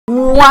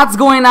What's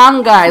going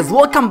on, guys?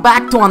 Welcome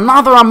back to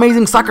another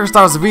amazing Soccer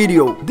Stars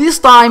video. This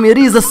time it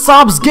is a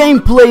subs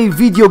gameplay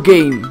video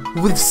game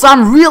with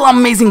some real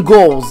amazing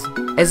goals.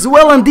 As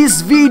well, in this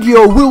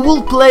video we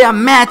will play a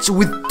match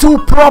with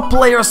 2 pro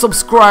player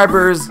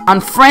subscribers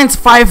on Friends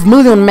 5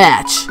 million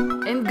match.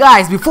 And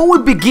guys, before we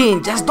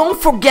begin, just don't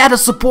forget to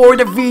support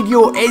the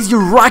video as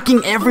you're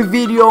rocking every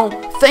video.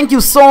 Thank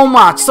you so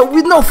much. So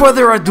with no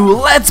further ado,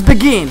 let's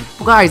begin.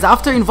 Guys,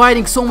 after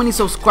inviting so many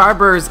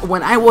subscribers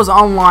when I was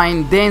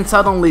online, then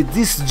suddenly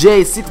this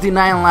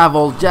J69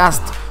 level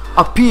just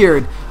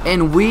appeared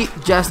and he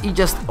just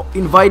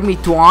invited me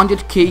to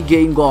 100k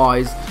game,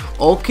 guys.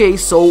 Okay,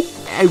 so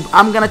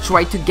I'm gonna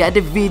try to get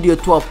the video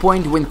to a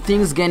point when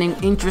things getting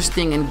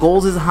interesting and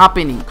goals is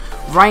happening.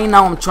 Right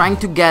now I'm trying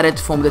to get it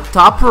from the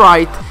top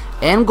right,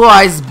 and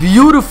guys,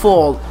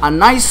 beautiful, a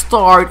nice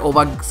start of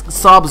a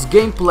subs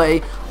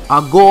gameplay,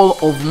 a goal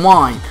of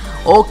mine.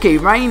 Okay,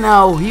 right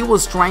now he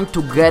was trying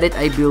to get it,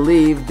 I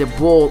believe, the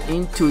ball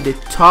into the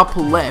top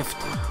left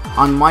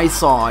on my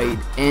side,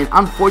 and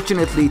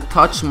unfortunately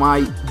touched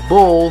my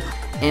ball,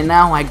 and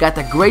now I got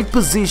a great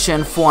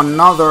position for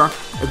another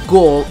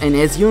goal. And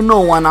as you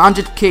know,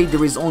 100k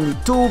there is only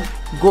 2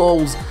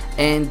 goals,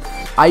 and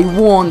I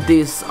won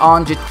this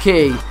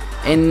 100k.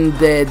 And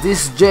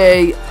this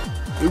Jay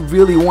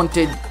really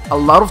wanted a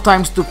lot of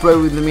times to play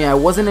with me. I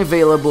wasn't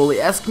available.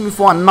 He asked me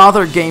for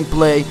another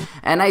gameplay,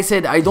 and I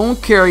said I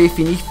don't care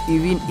even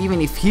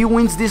if he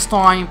wins this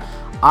time,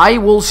 I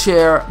will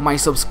share my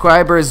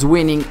subscribers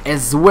winning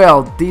as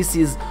well. This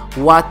is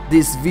what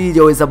this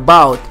video is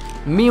about.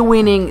 Me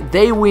winning,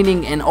 they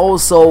winning, and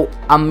also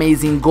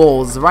amazing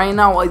goals. Right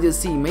now, as you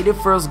see, made the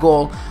first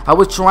goal. I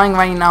was trying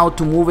right now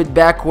to move it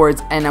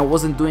backwards and I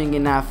wasn't doing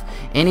enough.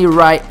 And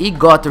he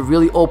got a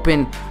really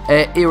open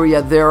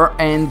area there,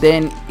 and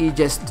then he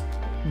just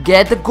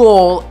get the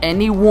goal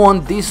and he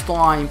won this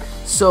time.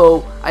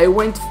 So I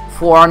went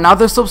for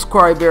another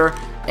subscriber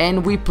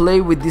and we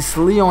play with this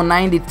Leon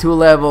 92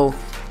 level,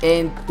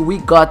 and we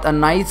got a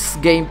nice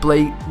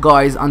gameplay,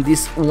 guys, on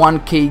this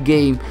 1k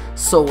game.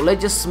 So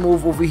let's just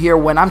move over here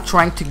when I'm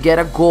trying to get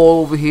a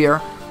goal over here,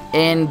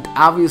 and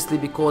obviously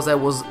because I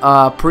was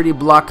pretty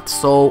blocked,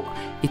 so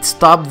it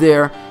stopped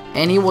there,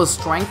 and he was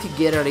trying to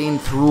get it in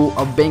through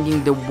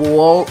banging the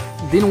wall.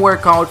 Didn't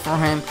work out for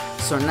him.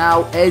 So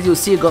now, as you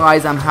see,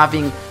 guys, I'm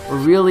having a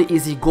really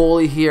easy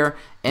goalie here,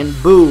 and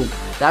boom,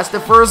 that's the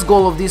first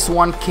goal of this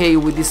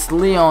 1k with this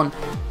Leon.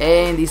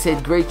 And he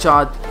said great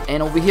shot,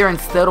 and over here,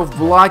 instead of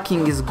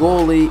blocking his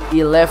goalie,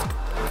 he left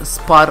a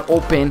spot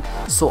open,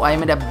 so I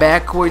made a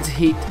backwards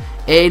hit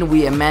and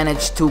we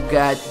managed to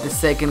get the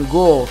second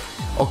goal.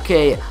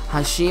 Okay,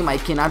 Hashim, I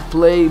cannot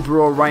play,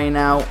 bro, right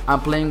now.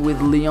 I'm playing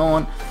with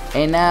Leon,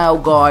 and now,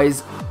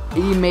 guys,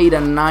 he made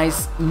a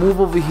nice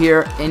move over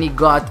here and he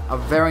got a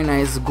very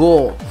nice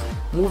goal.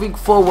 Moving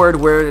forward,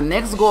 where the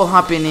next goal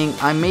happening,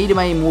 I made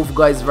my move,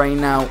 guys, right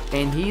now,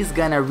 and he's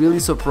gonna really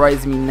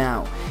surprise me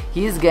now.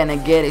 He's gonna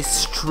get it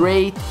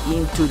straight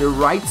into the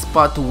right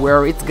spot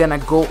where it's gonna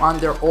go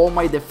under all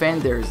my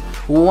defenders.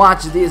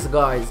 Watch this,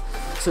 guys.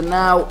 So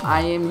now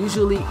I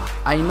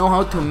know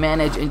how to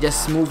manage and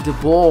just move the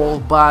ball,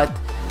 but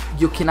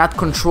you cannot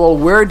control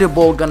where the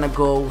ball gonna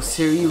go.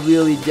 So he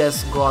really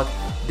just got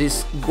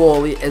this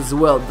goalie as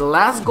well. The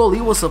last goal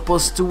he was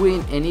supposed to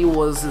win, and he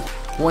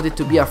wanted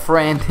to be a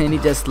friend, and he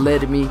just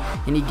led me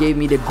and he gave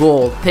me the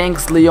goal.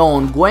 Thanks,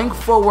 Leon. Going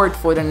forward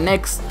for the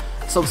next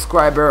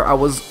subscriber, I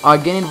was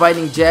again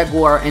inviting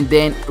Jaguar, and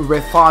then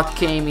Refat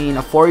came in,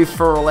 a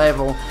 44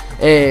 level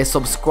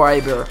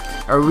subscriber,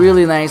 a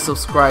really nice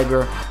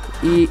subscriber.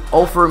 He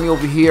offered me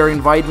over here,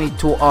 invite me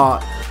to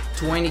a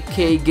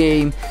 20k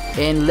game,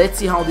 and let's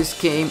see how this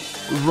game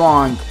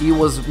run. He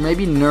was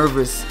maybe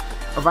nervous.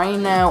 Right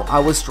now I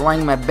was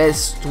trying my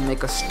best to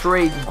make a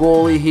straight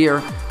goalie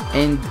here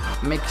and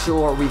make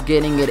sure we're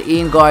getting it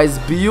in, guys.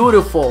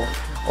 Beautiful.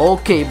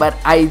 Okay, but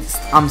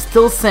I'm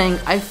still saying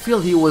I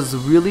feel he was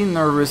really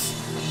nervous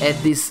at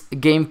this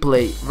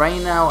gameplay.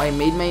 Right now I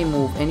made my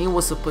move and he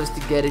was supposed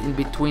to get it in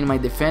between my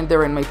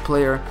defender and my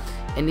player,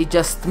 and he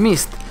just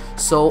missed.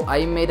 So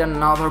I made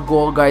another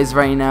goal, guys,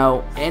 right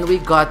now, and we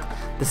got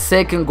the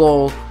second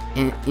goal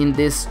in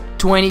this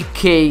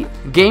 20k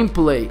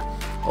gameplay.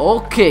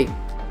 Okay,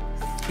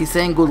 he's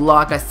saying good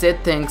luck. I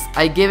said thanks.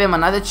 I gave him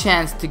another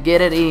chance to get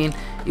it in.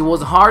 It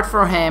was hard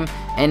for him,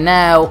 and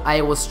now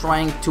I was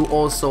trying to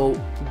also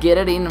get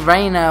it in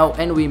right now,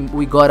 and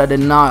we got a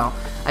denial.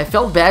 I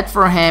felt bad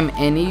for him,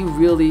 and he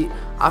really,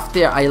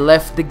 after I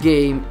left the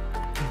game,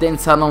 then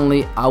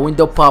suddenly a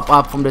window popped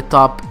up from the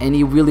top and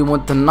he really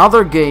wanted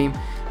another game,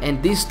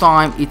 and this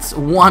time it's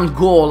 1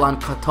 goal on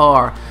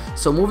Qatar.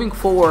 So moving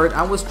forward,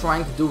 I was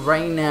trying to do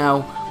right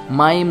now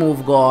my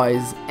move,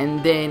 guys,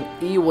 and then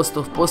he was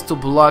supposed to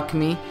block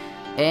me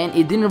and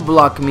he didn't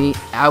block me.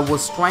 I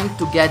was trying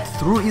to get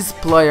through his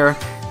player,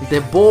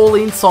 the ball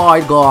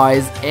inside,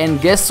 guys,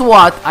 and guess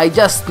what, I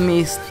just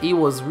missed. He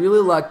was really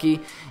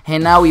lucky,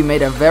 and now he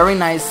made a very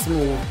nice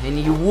move and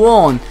he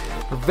won.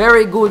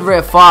 Very good,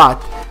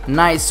 Refat.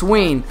 Nice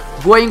win.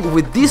 Going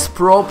with this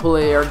pro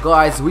player,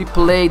 guys, we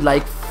played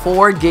like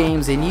 4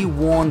 games and he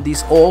won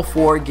these all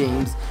 4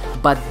 games.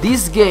 But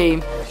this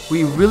game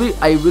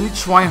I really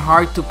try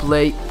hard to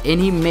play, and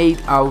he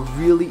made a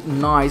really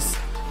nice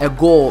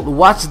goal.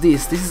 Watch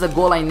this. This is a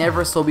goal I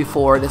never saw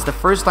before. That's the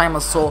first time I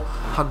saw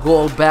a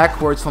goal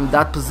backwards from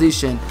that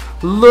position.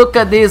 Look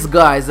at this,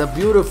 guys. A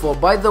beautiful.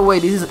 By the way,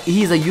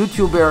 he's a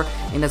YouTuber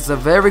and it's a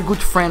very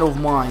good friend of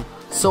mine.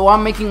 So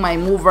I'm making my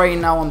move right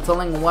now. I'm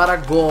telling what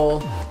a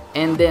goal,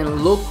 and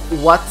then look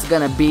what's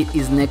gonna be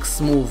his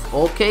next move.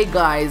 Okay,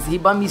 guys, he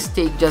by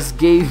mistake just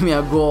gave me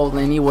a goal,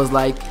 and he was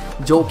like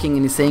joking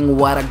and he's saying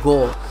what a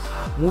goal.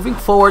 Moving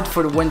forward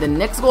for when the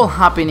next goal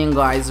happening,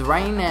 guys.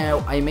 Right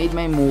now I made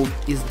my move.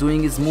 He's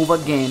doing his move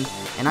again,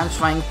 and I'm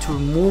trying to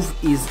remove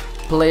his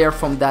player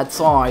from that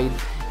side,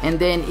 and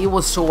then he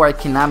was sure I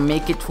cannot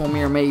make it from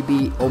here,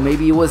 or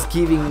maybe he was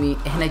giving me,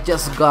 and I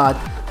just got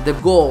the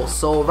goal.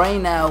 So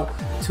right now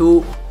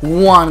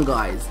 2-1,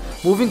 guys.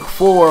 Moving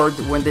forward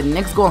when the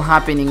next goal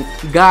happening,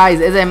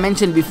 guys, as I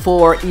mentioned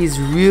before, he's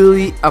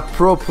really a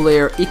pro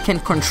player. He can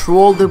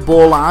control the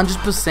ball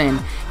 100%.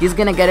 He's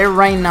gonna get it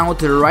right now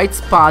to the right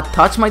spot,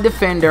 touch my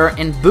defender,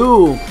 and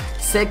boom,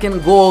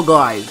 second goal,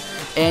 guys.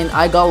 And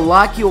I got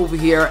lucky over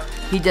here.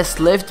 He just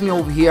left me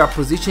over here a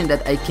position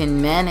that I can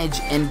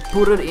manage and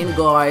put it in,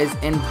 guys,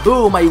 and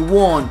boom, I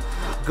won.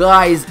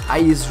 Guys,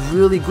 he's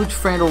really good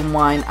friend of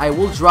mine. I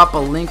will drop a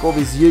link of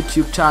his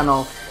YouTube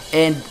channel,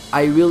 and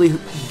I really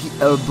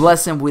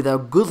bless him with a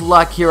good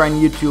luck here on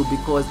YouTube,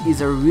 because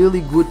he's a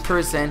really good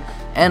person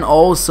and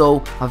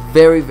also a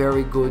very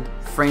good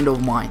friend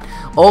of mine.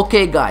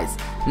 Okay, guys,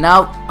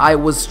 now I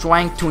was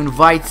trying to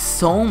invite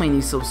so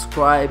many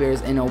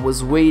subscribers, and I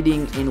was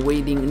waiting and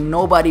waiting.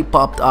 Nobody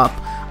popped up.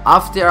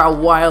 After a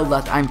while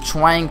that I'm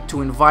trying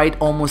to invite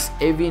almost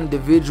every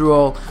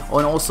individual,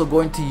 and also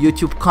going to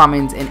YouTube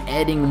comments and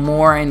adding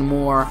more and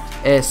more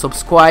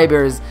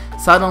subscribers,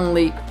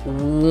 suddenly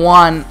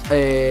one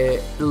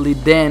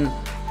Liden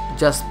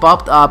just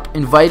popped up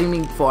inviting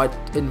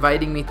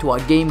me to a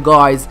game,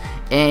 guys,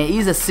 and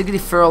he's a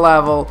 64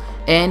 level,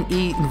 and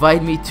he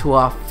invited me to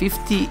a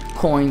 50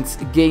 coins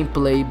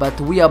gameplay. But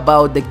we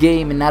about the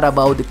game and not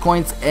about the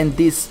coins and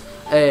this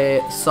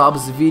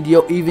subs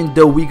video, even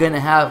though we're gonna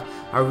have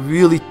a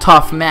really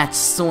tough match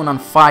soon on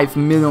 5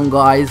 million,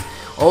 guys.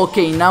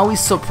 Okay, now he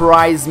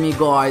surprised me,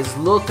 guys.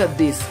 Look at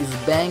this. He's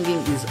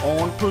banging his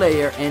own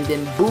player, and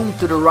then boom,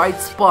 to the right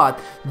spot.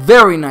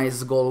 Very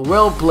nice goal.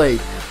 Well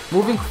played.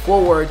 Moving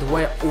forward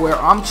where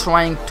I'm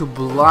trying to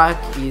block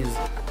his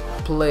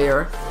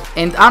player,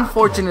 and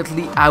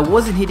unfortunately I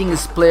wasn't hitting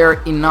his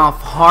player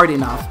hard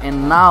enough,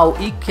 and now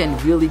he can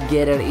really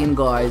get it in,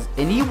 guys.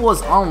 And he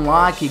was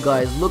unlucky,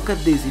 guys. Look at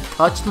this. He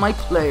touched my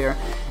player,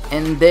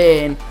 and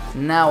then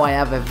now I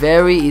have a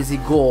very easy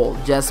goal.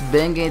 Just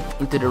bang it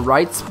into the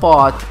right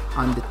spot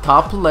on the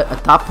top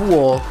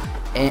wall,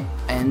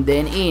 and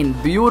then in.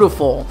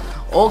 Beautiful.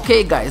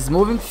 Okay, guys,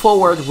 moving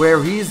forward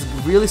where he's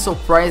really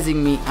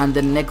surprising me on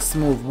the next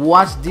move.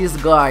 Watch this,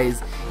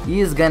 guys.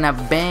 He's gonna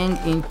bang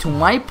into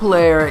my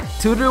player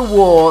to the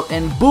wall,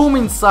 and boom,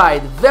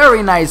 inside.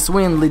 Very nice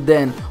win,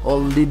 Liden, or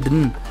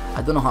Liden.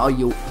 I don't know how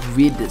you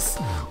read this.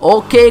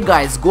 Okay,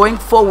 guys, going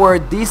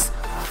forward, this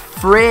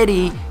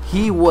Freddy,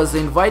 he was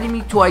inviting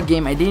me to a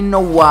game, I didn't know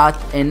what,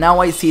 and now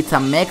I see it's a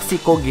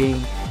Mexico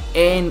game.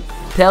 And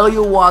tell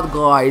you what,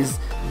 guys,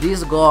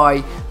 this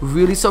guy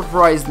really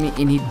surprised me,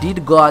 and he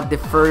did got the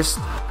first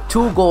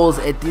 2 goals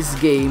at this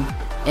game.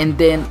 And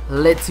then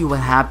let's see what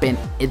happened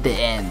at the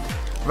end.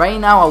 Right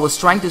now I was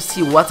trying to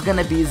see what's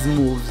gonna be his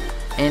moves,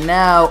 and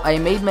now I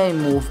made my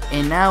move,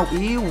 and now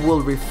he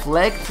will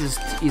reflect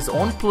his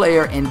own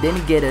player and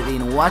then get it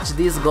in. Watch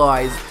this,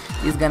 guys.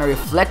 He's gonna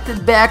reflect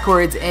it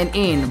backwards and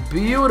in.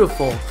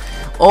 Beautiful.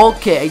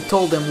 Okay, I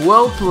told him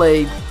well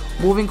played.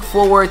 Moving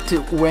forward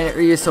to where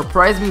he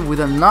surprised me with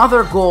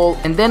another goal,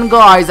 and then,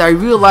 guys, I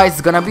realized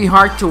it's gonna be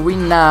hard to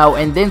win now,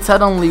 and then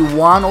suddenly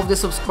one of the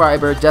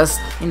subscribers just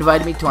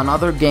invited me to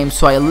another game.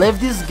 So I left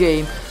this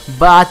game,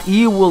 but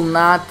he will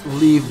not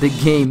leave the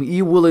game.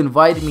 He will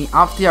invite me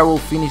after I will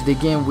finish the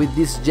game with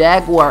this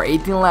Jaguar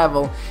 18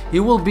 level. He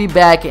will be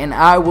back, and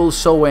I will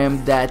show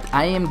him that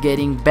I am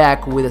getting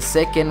back with a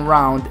second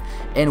round,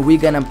 and we're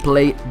gonna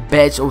play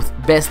best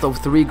of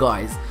 3,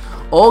 guys.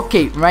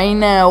 Okay, right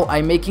now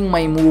I'm making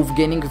my move,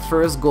 getting the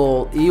first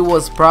goal. He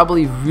was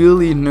probably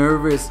really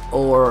nervous,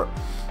 or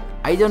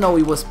I don't know,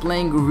 he was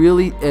playing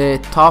really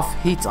tough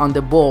hits on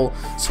the ball,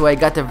 so I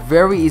got a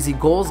very easy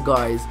goals,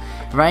 guys.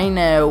 Right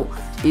now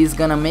he's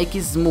gonna make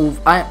his move.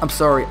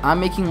 I'm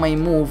making my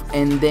move,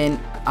 and then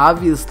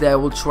obviously I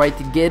will try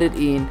to get it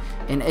in,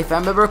 and if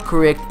I'm ever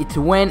correct, it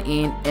went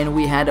in, and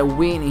we had a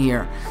win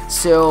here.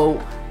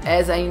 So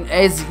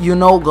as you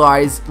know,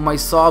 guys, my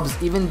subs,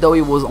 even though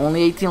it was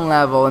only 18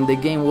 level and the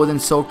game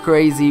wasn't so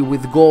crazy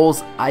with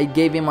goals, I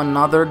gave him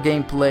another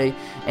gameplay,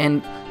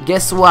 and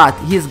guess what,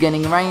 he's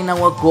getting right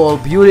now a goal.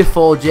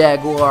 Beautiful,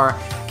 Jaguar.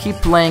 Keep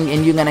playing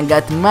and you're gonna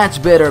get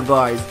much better,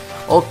 guys.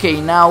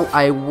 Okay, now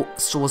I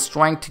was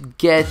trying to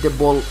get the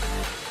ball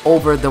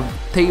over the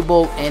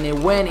table, and it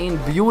went in.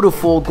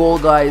 Beautiful goal,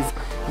 guys.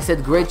 He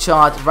said great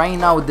shot. Right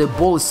now the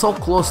ball is so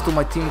close to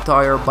my team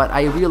tire, but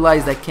I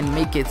realized I can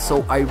make it,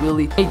 so I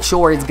really made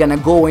sure it's gonna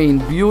go in.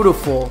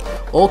 Beautiful.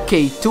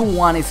 Okay,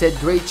 2-1. He said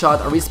great shot.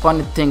 I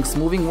responded thanks.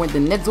 Moving with the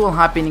next goal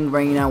happening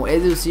right now.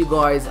 As you see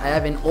guys, I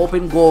have an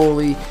open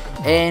goalie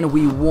and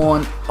we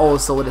won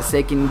also the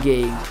second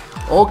game.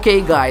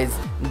 Okay guys,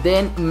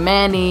 then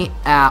Manny,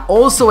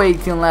 also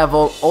 18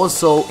 level,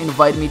 also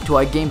invited me to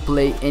a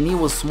gameplay, and he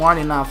was smart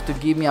enough to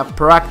give me a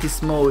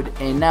practice mode,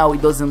 and now he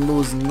doesn't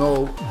lose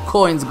no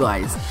coins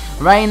guys.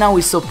 Right now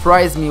he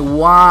surprised me.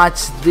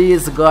 Watch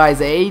this guys,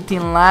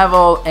 18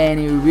 level, and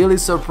he really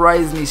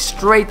surprised me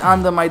straight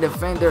under my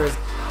defenders,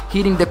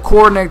 hitting the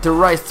corner to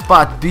right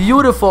spot.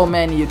 Beautiful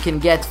Manny, you can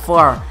get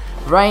far.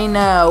 Right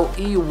now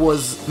he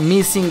was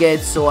missing it,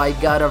 so I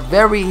got a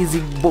very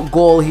easy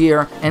goal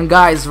here. And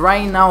guys,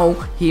 right now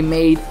he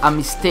made a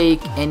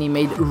mistake and he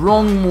made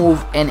wrong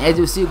move, and as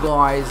you see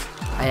guys,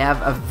 I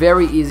have a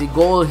very easy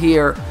goal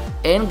here.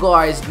 And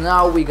guys,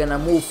 now we're gonna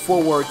move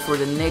forward for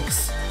the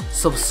next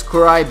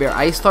subscriber.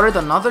 I started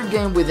another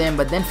game with him,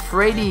 but then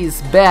Freddy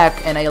is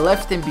back and I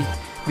left him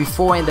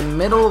before in the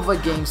middle of a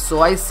game,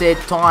 so I said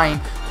time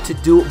to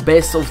do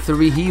best of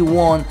 3. He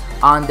won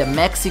on the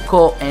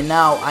Mexico, and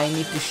now I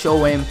need to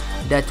show him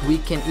that we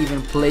can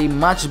even play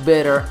much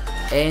better,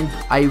 and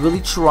I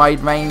really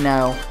tried right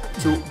now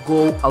to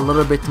go a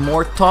little bit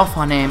more tough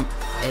on him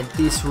at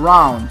this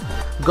round.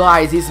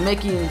 Guys, he's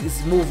making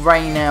his move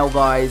right now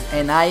guys,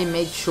 and I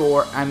make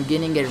sure I'm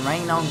getting it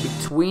right now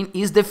between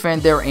his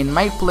defender and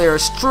my player,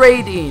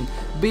 straight in.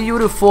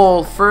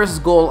 Beautiful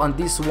first goal on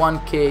this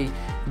 1K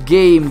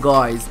game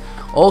guys.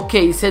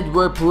 Okay, he said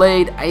well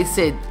played. I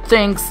said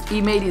thanks. He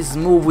made his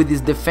move with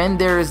his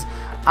defenders.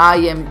 I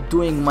am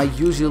doing my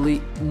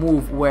usually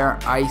move where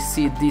I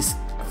see this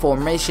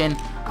formation.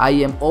 I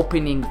am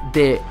opening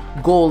the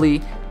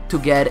goalie to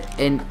get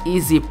an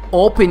easy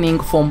opening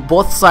from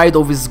both sides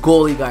of his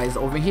goalie guys.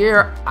 Over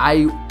here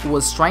I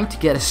was trying to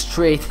get it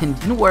straight and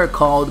didn't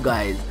work out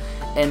guys,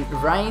 and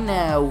right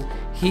now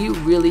he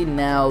really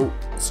now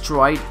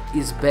tried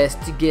his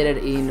best to get it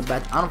in,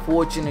 but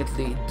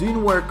unfortunately it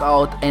didn't work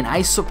out, and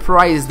I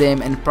surprised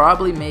them, and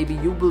probably maybe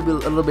you will be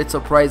a little bit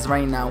surprised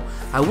right now.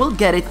 I will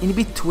get it in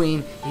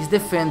between his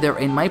defender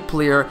and my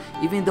player.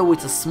 Even though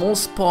it's a small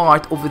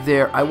spot over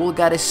there, I will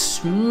get it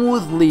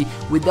smoothly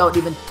without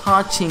even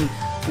touching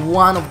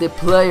one of the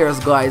players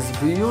guys.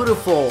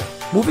 Beautiful.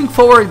 Moving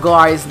forward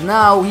guys,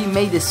 now he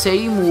made the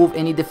same move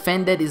and he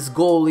defended his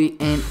goalie,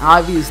 and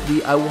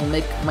obviously I will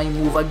make my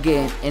move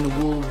again and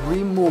will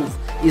remove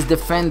his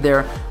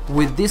defender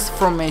with this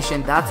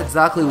formation. That's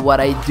exactly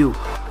what I do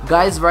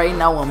guys. Right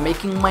now I'm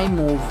making my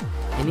move,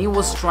 and he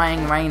was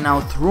trying right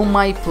now through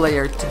my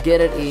player to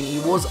get it in. He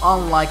was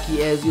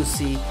unlucky as you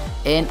see,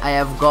 and I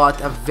have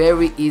got a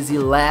very easy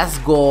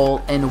last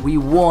goal, and we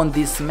won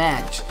this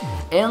match.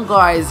 And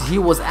guys, he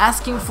was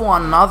asking for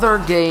another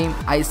game.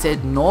 I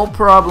said no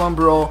problem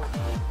bro,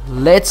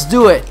 let's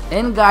do it.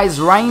 And guys,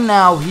 right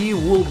now he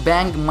will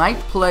bang my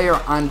player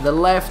on the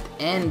left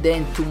and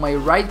then to my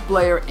right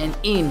player and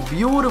in.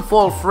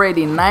 Beautiful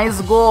Freddy,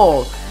 nice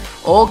goal.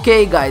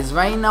 Okay guys,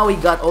 right now he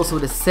got also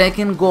the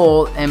second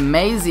goal,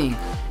 amazing.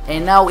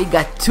 And now he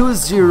got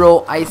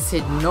 2-0. I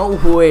said no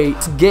way,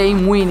 this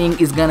game winning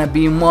is gonna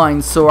be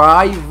mine. So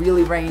I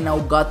really right now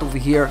got over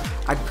here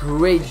a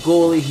great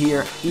goalie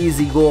here,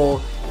 easy goal.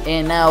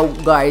 And now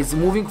guys,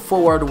 moving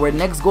forward where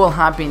next goal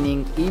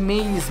happening, he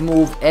made his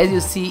move. As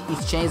you see, he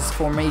changed his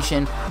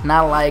formation,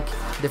 not like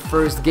the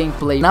first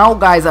gameplay. Now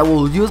guys, I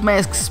will use my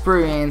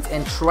experience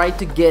and try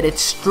to get it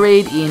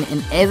straight in,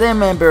 and as I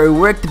remember, it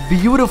worked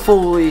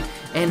beautifully,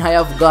 and I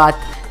have got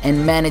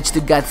and managed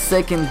to get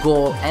second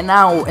goal. And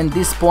now at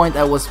this point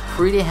I was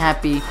pretty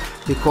happy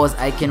because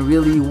I can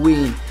really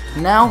win.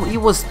 Now he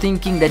was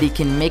thinking that he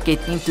can make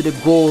it into the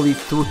goalie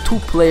through 2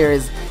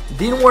 players.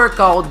 Didn't work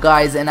out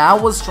guys, and I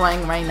was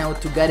trying right now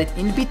to get it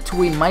in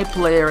between my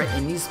player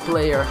and his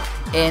player,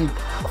 and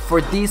for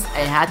this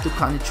I had to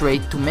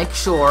concentrate to make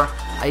sure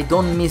I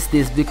don't miss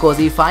this, because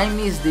if I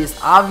miss this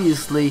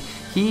obviously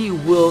he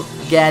will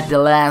get the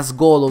last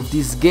goal of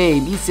this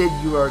game. He said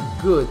you are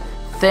good,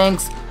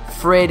 thanks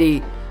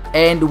Freddy,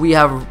 and we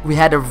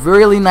had a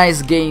really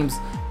nice games.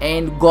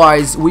 And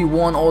guys, we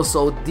won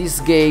also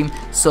this game,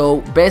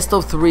 so best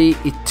of 3,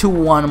 it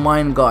 2-1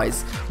 mine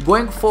guys.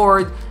 Going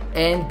forward,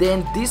 and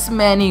then this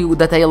menu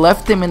that I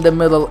left him in the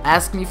middle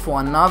asked me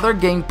for another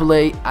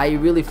gameplay. I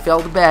really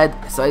felt bad,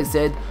 so I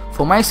said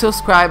for my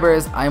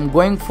subscribers I'm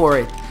going for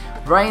it.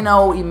 Right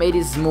now he made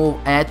his move.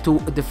 I had to,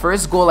 the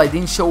first goal I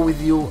didn't share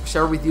with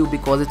you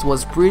because it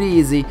was pretty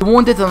easy. He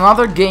wanted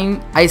another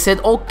game. I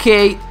said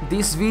okay,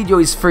 this video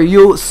is for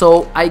you,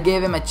 so I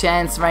gave him a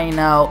chance. Right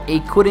now he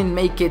couldn't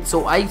make it,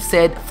 so I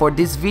said for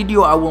this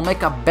video I will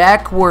make a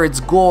backwards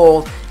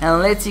goal,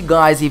 and let's see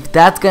guys if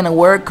that's gonna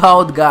work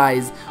out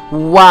guys.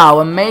 Wow,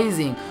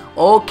 amazing.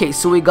 Okay,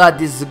 so we got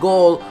this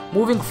goal.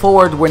 Moving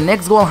forward, where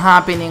next goal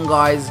happening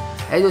guys,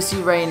 As you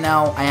see right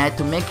now, I had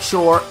to make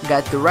sure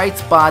got the right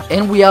spot,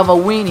 and we have a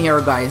win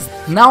here, guys.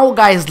 Now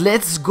guys,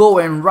 let's go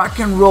and rock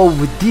and roll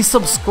with this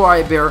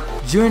subscriber.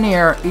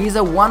 Junior is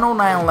a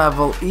 109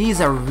 level. He's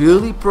a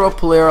really pro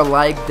player,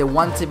 like the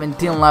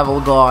 117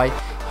 level guy.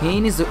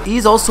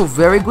 He's also a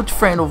very good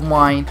friend of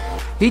mine.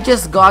 He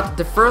just got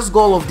the first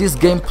goal of this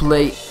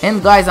gameplay,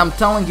 and guys, I'm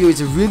telling you,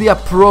 he's really a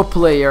pro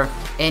player,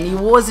 and he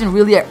wasn't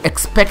really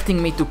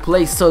expecting me to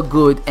play so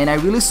good, and I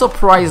really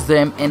surprised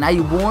them, and I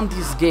won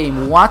this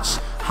game. Watch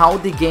how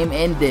the game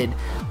ended.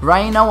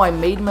 Right now I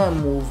made my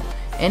move,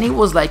 and he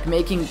was like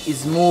making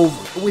his move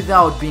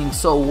without being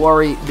so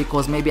worried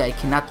because maybe I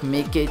cannot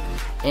make it.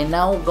 And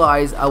now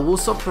guys, I will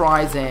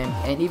surprise him,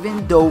 and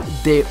even though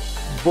the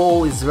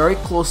ball is very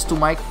close to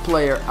my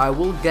player, I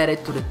will get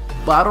it to the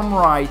bottom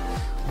right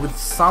with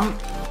some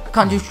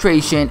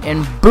concentration,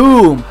 and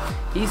boom,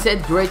 he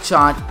said great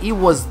shot. He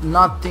was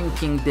not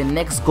thinking the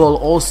next goal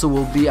also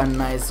will be a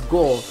nice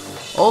goal.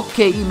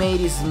 Okay, he made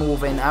his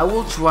move, and I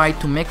will try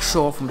to make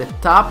sure from the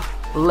top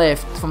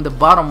left, from the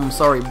bottom,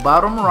 sorry,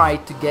 bottom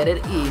right to get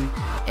it in,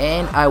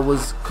 and I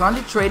was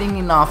concentrating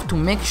enough to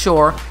make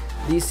sure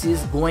this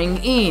is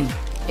going in.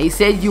 He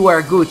said you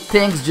are good.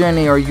 Thanks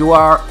Junior, you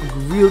are a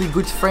really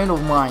good friend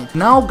of mine.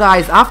 Now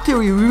guys,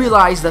 after he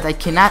realized that I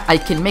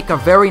can make a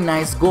very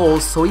nice goal,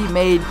 so he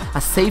made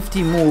a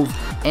safety move,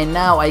 and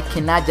now I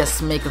cannot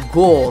just make a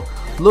goal.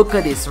 Look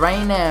at this,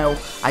 right now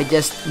I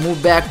just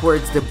moved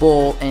backwards the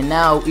ball, and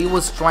now he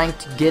was trying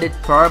to get it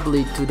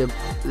probably to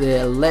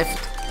the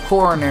left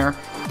corner,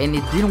 and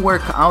it didn't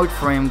work out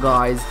for him,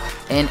 guys.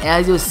 And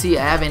as you see,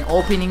 I have an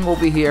opening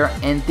over here,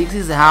 and this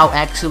is how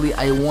actually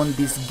I won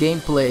this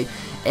gameplay.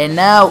 And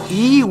now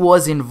he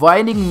was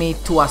inviting me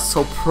to a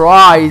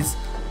surprise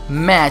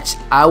match.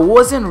 I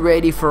wasn't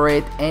ready for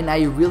it, and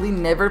I really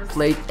never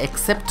played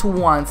except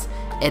once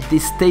at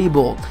this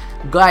table.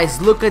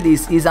 Guys, look at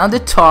this, he's on the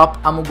top,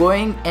 I'm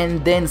going,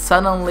 and then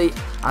suddenly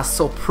a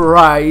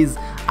surprise,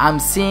 I'm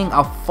seeing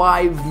a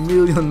 5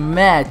 million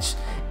match,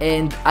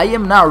 and I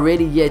am not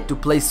ready yet to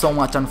play so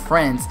much on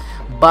friends.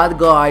 But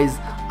guys,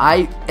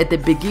 at the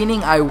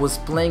beginning I was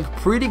playing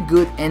pretty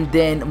good, and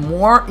then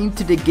more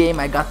into the game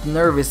I got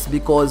nervous,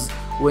 because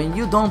when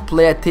you don't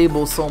play a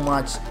table so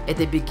much at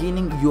the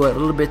beginning, you are a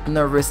little bit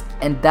nervous,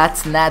 and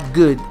that's not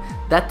good.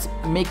 That's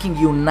making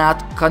you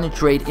not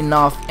concentrate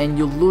enough, and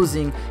you're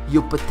losing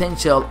your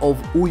potential of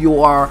who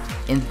you are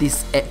in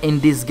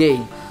this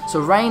game. So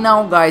right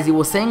now guys, he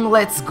was saying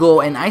let's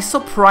go, and I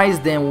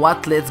surprised them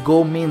what let's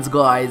go means,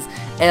 guys.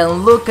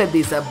 And look at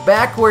this, a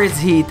backwards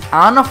hit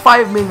on a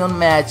 5 million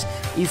match.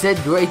 He said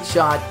great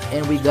shot,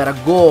 and we got a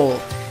goal.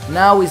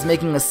 Now he's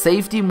making a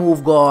safety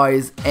move,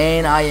 guys,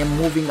 and I am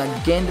moving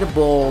again the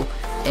ball,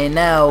 and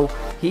now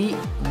he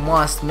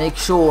must make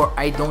sure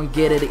I don't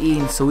get it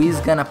in, so he's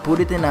gonna put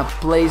it in a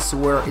place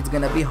where it's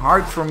gonna be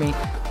hard for me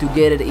to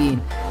get it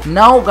in.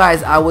 Now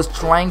guys, I was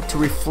trying to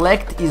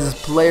reflect his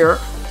player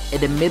at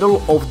the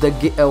middle of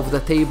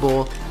the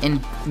table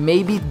and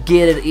maybe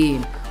get it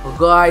in,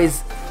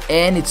 guys,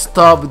 and it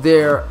stopped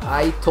there.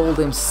 I told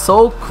him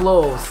so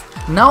close.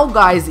 Now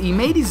guys, he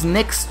made his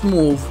next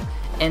move,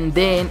 and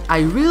then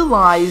I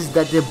realized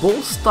that the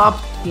ball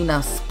stopped in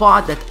a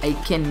spot that I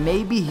can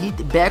maybe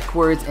hit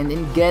backwards and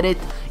then get it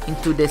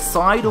into the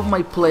side of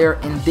my player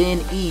and then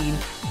in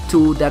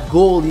to the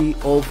goalie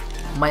of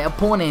my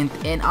opponent,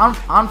 and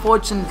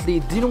unfortunately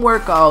it didn't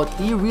work out.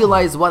 He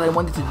realized what I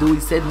wanted to do. He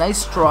said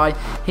nice try,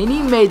 and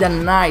he made a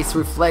nice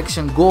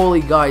reflection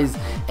goalie, guys,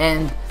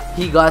 and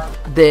he got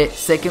the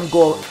second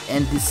goal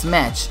in this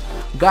match.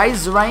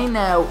 Guys, right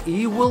now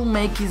he will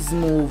make his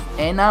move,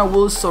 and I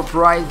will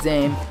surprise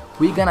him.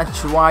 We're gonna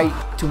try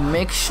to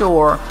make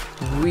sure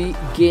we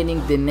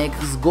getting the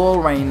next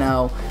goal right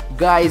now.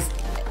 Guys,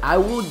 I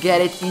will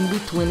get it in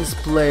between his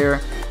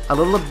player, a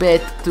little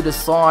bit to the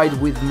side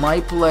with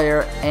my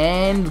player,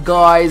 and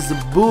guys,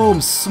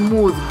 boom,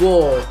 smooth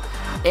goal.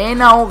 And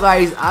now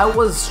guys, I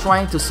was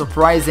trying to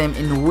surprise him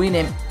and win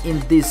him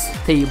in this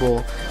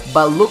table,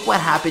 but look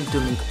what happened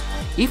to me.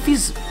 If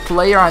his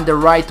player on the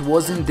right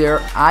wasn't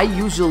there, I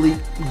usually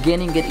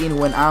getting it in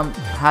when I'm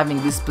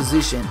having this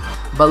position.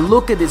 But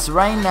look at this,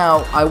 right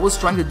now I was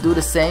trying to do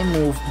the same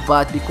move,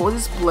 but because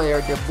his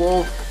player, the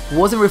ball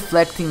wasn't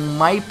reflecting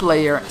my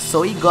player,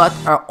 so he got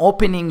an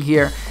opening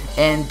here,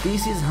 and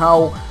this is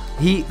how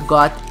he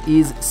got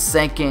his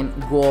second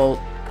goal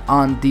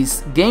on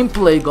this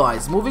gameplay,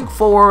 guys. Moving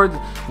forward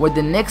with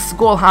the next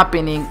goal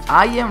happening,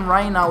 I am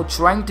right now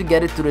trying to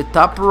get it to the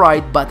top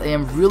right, but I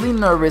am really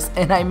nervous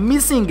and I'm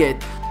missing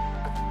it.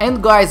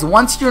 And guys,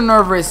 once you're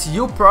nervous,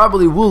 you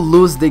probably will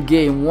lose the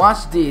game.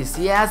 Watch this,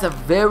 he has a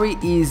very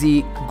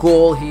easy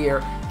goal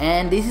here,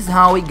 and this is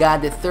how he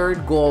got the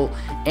third goal.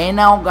 And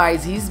now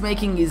guys, he's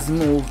making his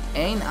move,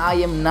 and I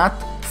am not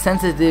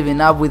sensitive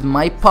enough with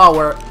my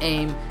power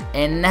aim,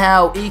 and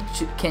now he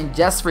can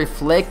just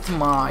reflect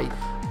my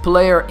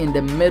player in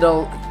the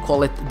middle,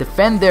 call it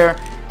defender,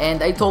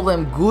 and I told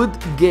him good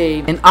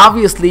game, and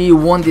obviously he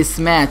won this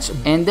match.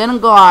 And then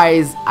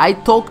guys, I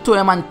talked to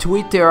him on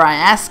Twitter, I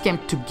asked him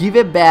to give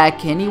it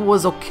back, and he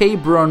was okay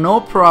bro,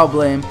 no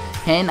problem.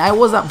 and I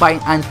was up by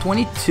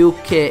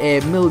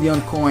 22k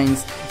million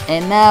coins,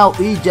 and now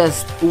he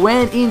just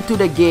went into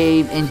the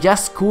game and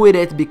just quit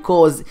it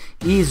because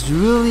he's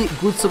really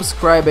good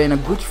subscriber and a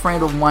good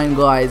friend of mine,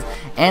 guys.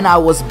 And I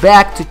was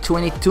back to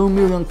 22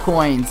 million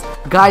coins.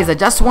 Guys, I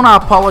just wanna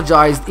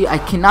apologize, I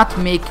cannot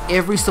make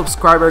every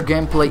subscriber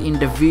gameplay in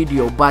the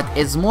video, but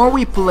as more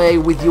we play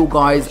with you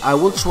guys, I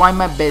will try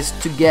my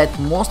best to get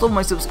most of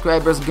my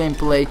subscribers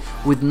gameplay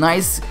with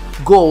nice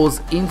goals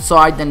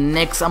inside the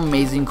next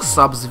amazing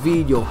subs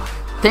video.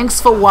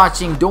 Thanks for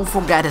watching, don't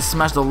forget to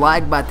smash the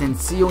like button,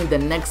 see you in the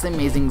next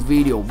amazing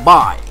video,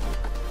 bye!